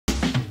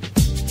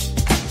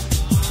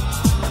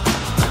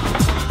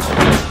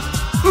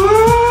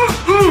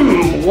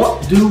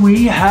what do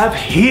we have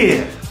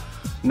here?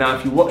 Now,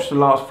 if you watched the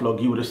last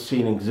vlog, you would have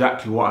seen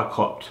exactly what I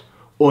copped.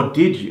 Or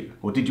did you?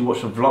 Or did you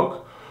watch the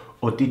vlog?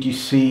 Or did you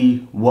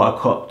see what I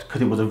copped?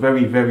 Because it was a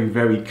very, very,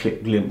 very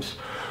quick glimpse.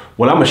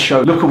 Well, I'm gonna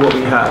show, look at what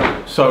we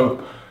have.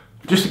 So,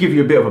 just to give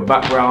you a bit of a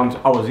background,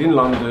 I was in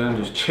London,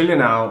 just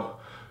chilling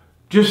out,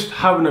 just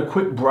having a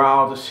quick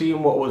browse,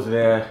 seeing what was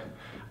there,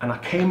 and I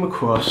came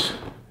across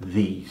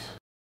these.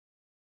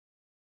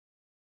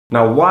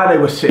 Now, why they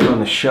were sitting on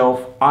the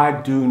shelf, I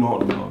do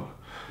not know.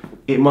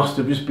 It must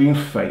have just been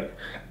fate.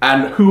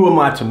 And who am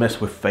I to mess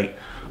with fate?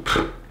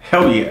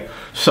 Hell yeah.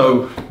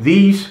 So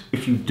these,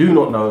 if you do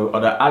not know,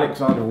 are the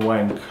Alexander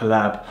Wang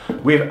collab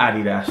with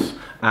Adidas.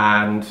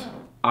 And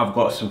I've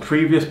got some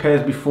previous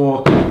pairs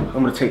before. I'm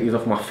gonna take these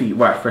off my feet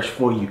right fresh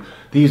for you.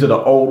 These are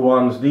the old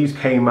ones. These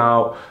came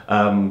out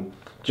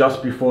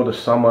just before the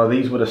summer.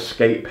 These were the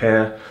skate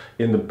pair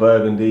in the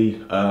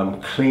burgundy,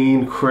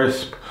 clean,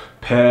 crisp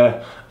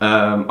pair.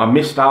 I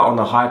missed out on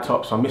the high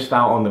tops. I missed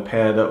out on the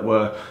pair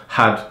that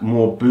had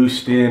more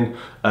boost in,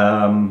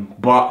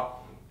 but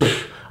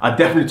I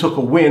definitely took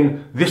a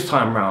win this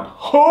time round.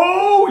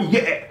 Oh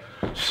yeah!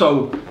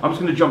 So I'm just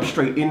gonna jump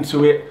straight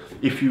into it.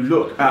 If you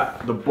look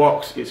at the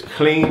box, it's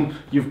clean.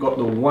 You've got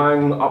the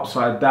Wang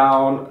upside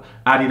down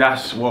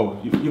Adidas. Well,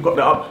 you got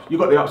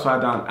the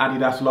upside down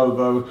Adidas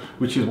logo,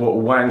 which is what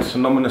Wang's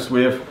synonymous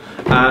with.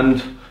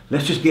 And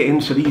let's just get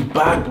into these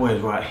bad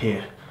boys right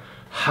here.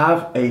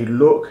 Have a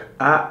look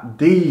at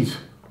these.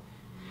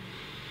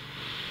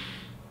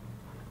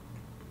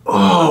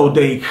 Oh,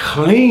 they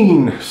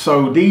clean.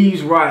 So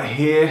these right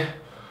here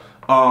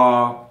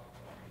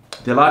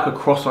they're like a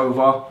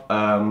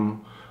crossover.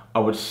 I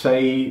would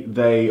say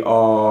they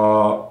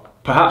are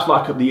perhaps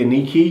like the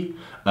Aniki,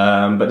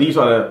 but these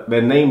are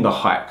they're named the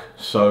Hike.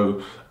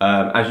 So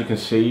as you can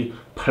see,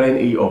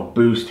 plenty of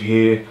boost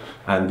here,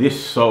 and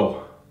this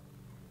sole.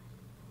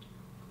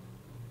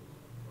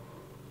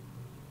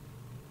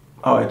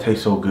 Oh, it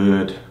tastes so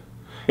good.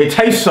 It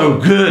tastes so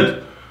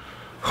good.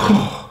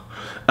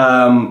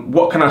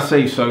 What can I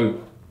say? So,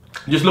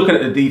 just looking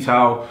at the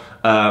detail,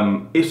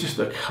 it's just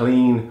a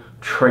clean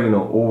trainer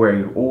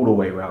all the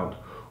way around.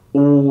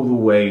 All the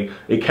way.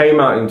 It came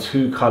out in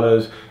two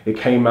colors. It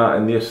came out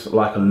in this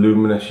like a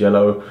luminous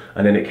yellow,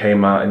 and then it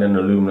came out in a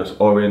luminous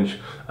orange.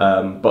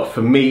 But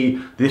for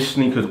me, this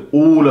sneaker's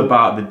all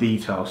about the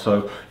detail.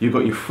 So you've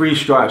got your three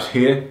stripes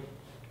here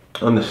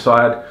on the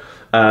side.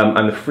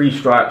 And the three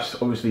stripes,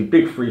 obviously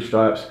big three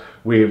stripes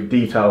with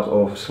details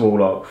of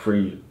smaller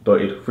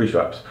dotted three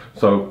stripes.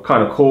 So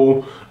kind of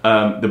cool.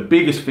 The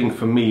biggest thing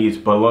for me is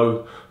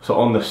below. So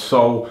on the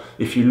sole,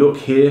 if you look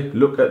here,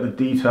 look at the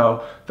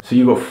detail. So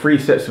you've got 3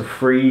 sets of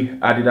 3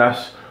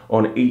 Adidas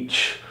on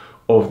each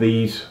of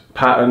these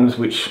patterns,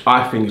 which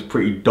I think is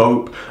pretty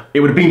dope. It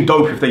would have been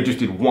dope if they just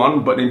did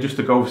one, but then just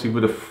to go obviously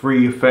with a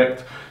 3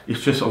 effect,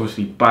 it's just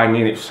obviously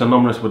banging. It's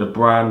synonymous with a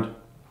brand.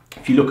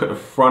 If you look at the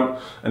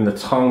front and the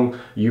tongue,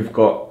 you've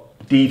got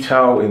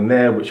detail in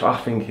there, which I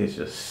think is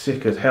just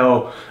sick as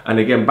hell. And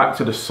again, back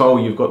to the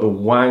sole, you've got the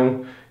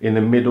Wang in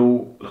the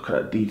middle. Look at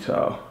that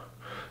detail.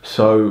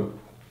 So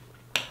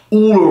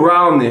all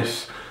around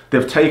this,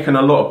 they've taken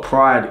a lot of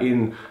pride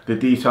in the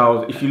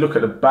details. If you look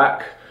at the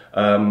back,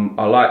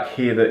 I like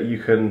here that you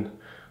can,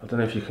 I don't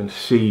know if you can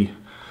see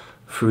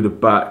through the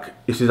back,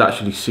 this is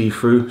actually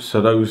see-through,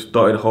 so those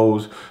dotted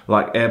holes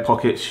like air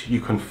pockets, you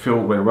can feel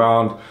way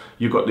around.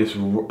 You've got this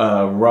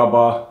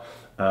rubber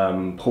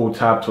pull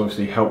tab to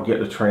obviously help get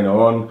the trainer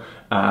on.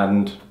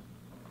 And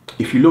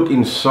if you look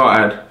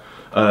inside,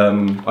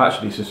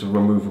 actually it's just a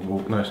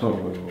removable. No, it's not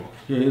removable.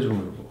 Yeah, it is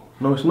removable.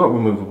 No, it's not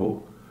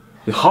removable.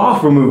 It's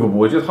half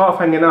removable, it's just half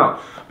hanging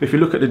out. But if you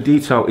look at the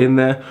detail in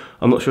there,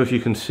 I'm not sure if you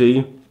can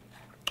see,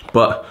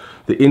 but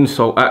the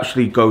insole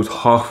actually goes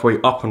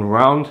halfway up and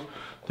around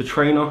the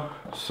trainer.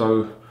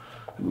 So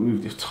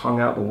move this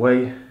tongue out the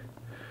way.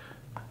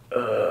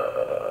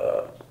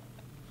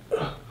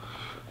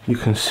 You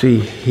can see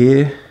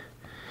here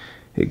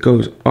it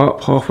goes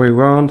up halfway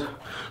around.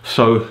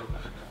 So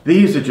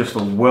these are just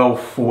a well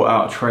thought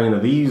out trainer.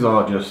 These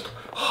are just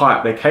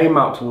hype. They came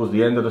out towards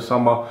the end of the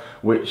summer,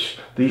 which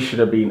these should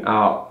have been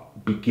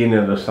out beginning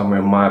of the summer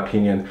in my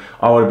opinion.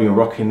 I would have been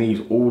rocking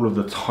these all of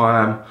the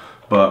time,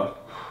 but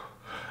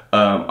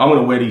I'm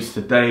gonna wear these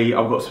today.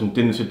 I've got some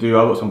dinner to do,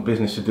 I've got some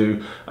business to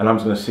do, and I'm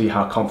just gonna see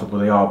how comfortable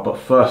they are. But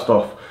first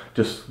off,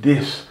 just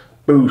this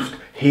boost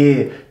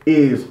here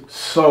is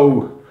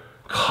so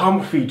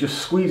comfy, just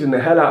squeezing the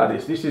hell out of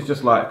this. This is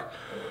just like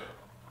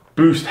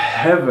boost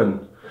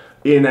heaven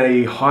in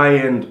a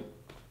high-end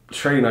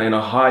trainer, in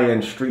a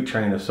high-end street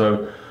trainer.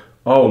 So,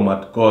 oh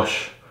my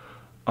gosh,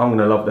 I'm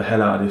gonna love the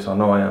hell out of this, I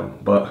know I am.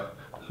 But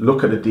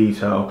look at the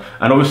detail.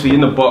 And obviously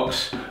in the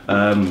box,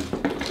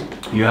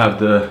 you have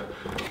the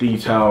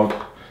detailed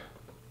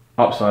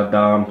upside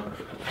down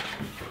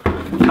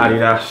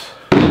Adidas.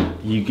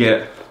 You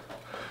get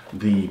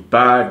the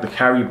bag, the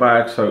carry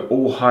bag. So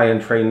all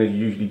high-end trainers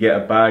usually get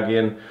a bag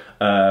in,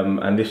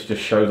 and this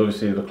just shows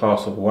obviously the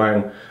class of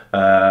Wang.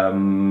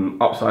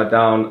 Upside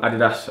down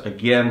Adidas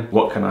again.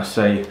 What can I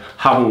say?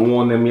 Haven't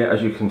worn them yet,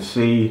 as you can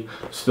see,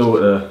 still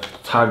with the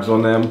tags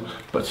on them,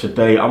 but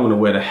today I'm gonna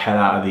wear the hell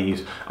out of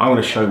these. I'm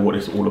gonna show you what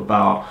it's all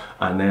about,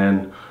 and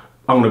then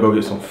I'm gonna go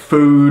get some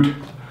food,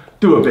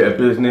 do a bit of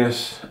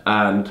business,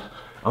 and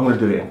I'm gonna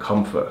do it in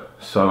comfort.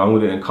 So I'm gonna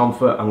do it in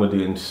comfort, I'm gonna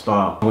do it in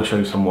style. I'm gonna show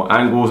you some more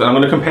angles, and I'm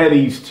gonna compare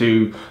these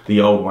to the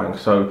old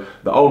Wangs. So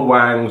the old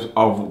Wangs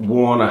I've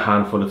worn a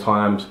handful of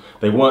times.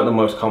 They weren't the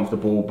most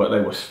comfortable, but they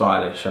were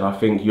stylish. And I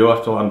think you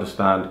have to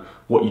understand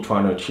what you're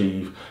trying to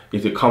achieve.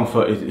 Is it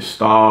comfort, is it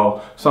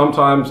style?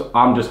 Sometimes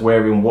I'm just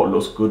wearing what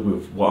looks good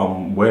with what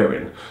I'm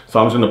wearing. So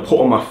I'm just gonna put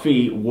on my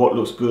feet what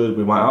looks good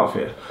with my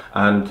outfit.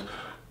 And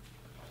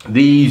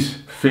these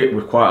fit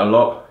with quite a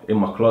lot in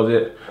my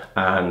closet,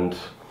 and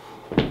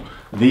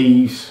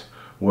these,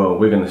 well,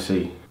 we're gonna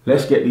see.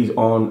 Let's get these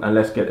on and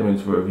let's get them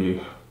into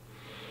review.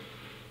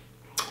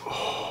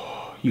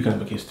 Oh, you can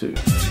have a kiss too.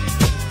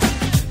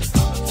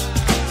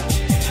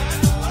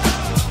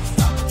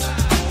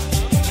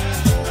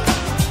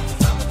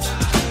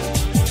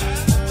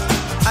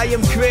 I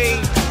am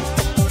great,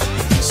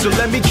 so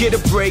let me get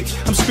a break.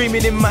 I'm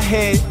screaming in my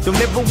head, don't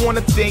ever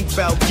wanna think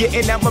about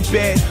getting out my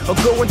bed or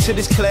going to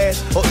this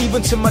class or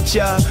even to my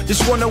job.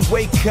 Just wanna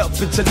wake up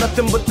into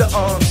nothing but the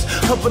arms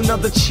of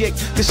another chick,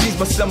 cause she's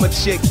my summer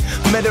chick.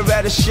 Met her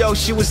at a show,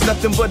 she was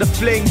nothing but a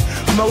fling.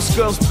 Most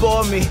girls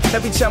bore me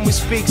every time we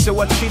speak, so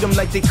I treat them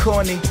like they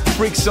corny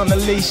freaks on a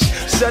leash.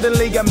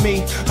 Suddenly got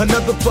me,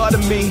 another part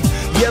of me,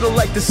 yellow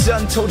like the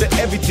sun, told her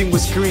everything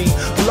was green.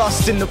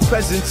 Lost in the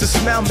presence, a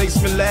smile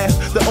makes me laugh.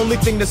 The only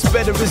thing that's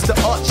better is the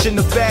arch in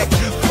the back,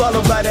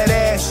 followed by that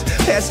ass.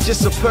 That's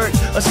just a perk,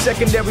 a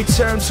secondary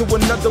term to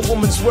another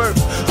woman's work.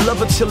 Love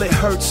her till it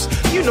hurts,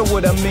 you know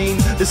what I mean.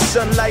 The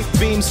sunlight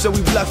beams, so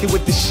we block it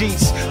with the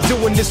sheets.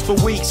 Doing this for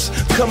weeks,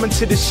 coming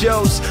to the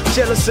shows,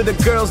 jealous of the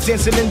girls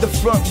dancing in the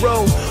front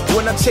row.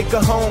 When I take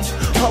her home,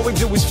 all we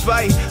do is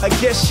fight. I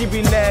guess she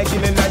be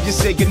nagging and I just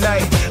say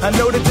goodnight. I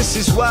know that this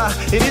is why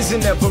it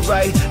isn't ever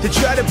right to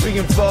try to be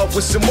involved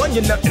with someone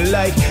you're nothing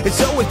like.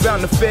 It's always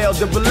bound to fail,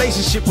 the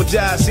relationship will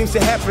die. Seems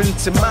to happen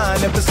to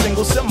mine every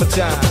single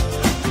summertime.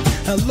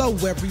 Hello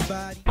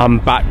everybody. I'm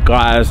back,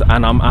 guys,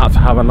 and I'm out to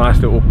have a nice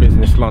little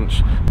business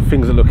lunch.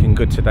 Things are looking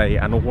good today,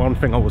 and one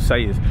thing I will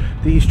say is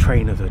these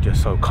trainers are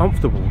just so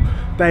comfortable.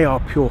 They are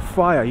pure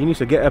fire. You need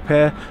to get a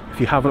pair if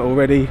you haven't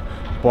already.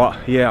 But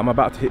yeah, I'm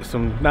about to hit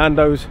some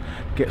Nando's,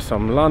 get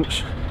some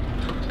lunch,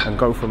 and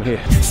go from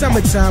here.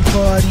 Summertime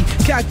party,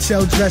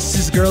 cocktail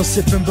dresses, girls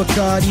sipping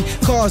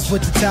Bacardi, cars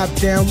with the top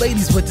down,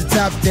 ladies with the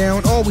top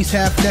down, always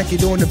half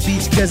naked on the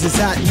beach cause it's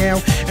hot now.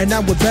 And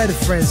I'm with better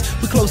friends,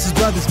 we close as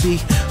brothers be.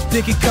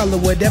 Pick a color,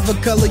 whatever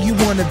color you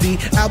wanna be.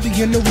 I'll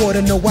be in the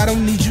water, no I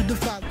don't need you to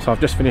follow. So I've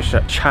just finished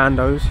at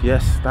Chando's.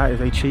 Yes, that is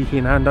a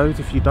cheeky Nando's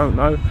if you don't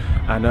know.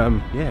 And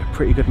yeah,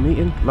 pretty good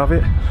meeting, love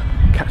it.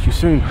 Catch you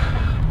soon.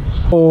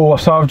 Oh,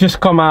 so I've just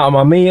come out of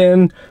my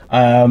meeting,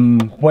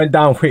 went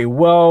down pretty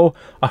well.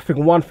 I think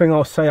one thing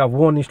I'll say, I've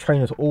worn these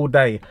trainers all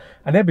day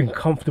and they've been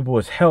comfortable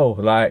as hell.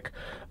 Like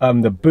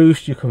the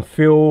boost you can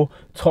feel,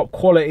 top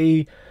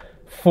quality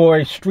for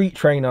a street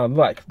trainer.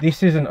 Like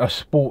this isn't a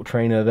sport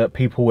trainer that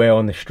people wear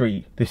on the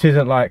street. This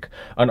isn't like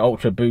an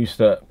Ultra Boost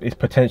that is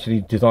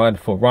potentially designed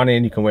for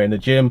running, you can wear in the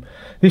gym.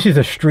 This is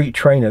a street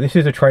trainer. This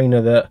is a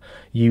trainer that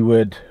you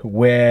would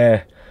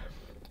wear,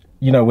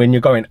 you know, when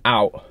you're going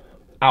out.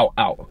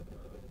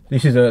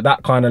 This is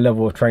that kind of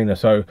level of trainer.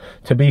 So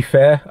to be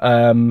fair,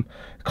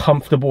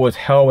 comfortable as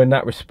hell in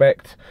that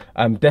respect.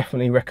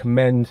 Definitely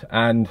recommend.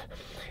 And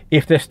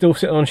if they're still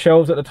sitting on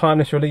shelves at the time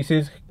this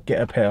releases,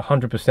 get a pair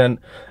 100%.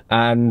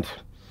 And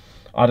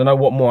I don't know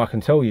what more I can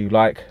tell you.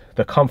 Like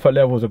the comfort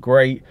levels are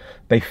great.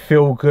 They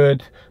feel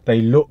good. They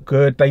look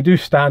good. They do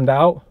stand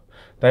out.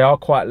 They are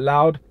quite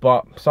loud,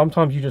 but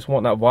sometimes you just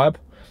want that vibe.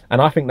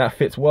 And I think that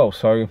fits well.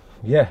 So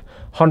yeah,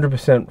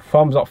 100%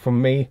 thumbs up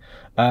from me.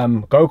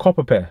 Go cop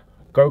a pair.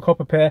 Go cop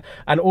a pair.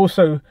 And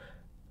also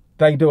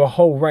they do a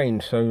whole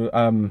range. So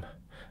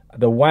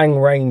the Wang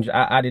range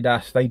at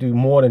Adidas, they do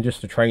more than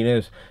just the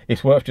trainers.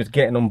 It's worth just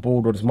getting on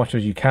board with as much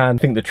as you can. I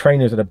think the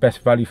trainers are the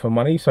best value for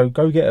money, so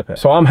go get a pair.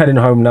 So I'm heading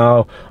home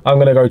now. I'm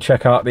gonna go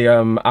check out the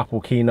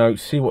Apple keynote,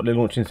 see what they're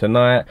launching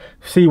tonight,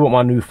 see what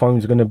my new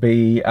phone's gonna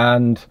be,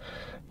 and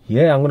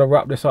yeah, I'm gonna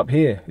wrap this up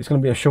here. It's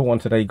gonna be a short one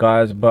today,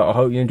 guys, but I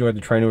hope you enjoyed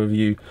the trainer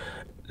review.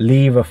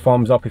 Leave a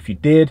thumbs up if you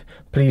did.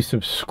 Please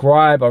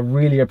subscribe. I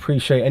really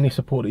appreciate any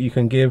support that you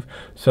can give.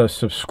 So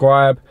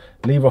subscribe,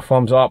 leave a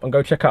thumbs up, and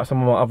go check out some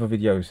of my other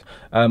videos.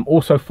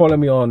 Also follow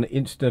me on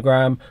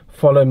Instagram,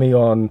 follow me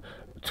on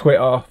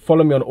Twitter,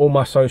 follow me on all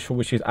my social,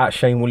 which is at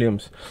Shayne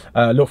Williams.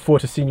 Look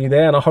forward to seeing you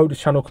there, and I hope this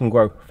channel can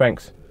grow.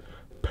 Thanks.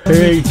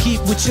 Peace.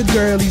 Keep with your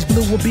girlies,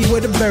 blue will be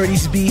where the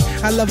birdies be.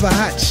 I love a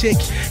hot chick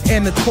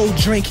and a cold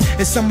drink.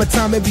 In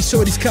summertime, every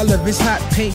shorty's color is hot pink.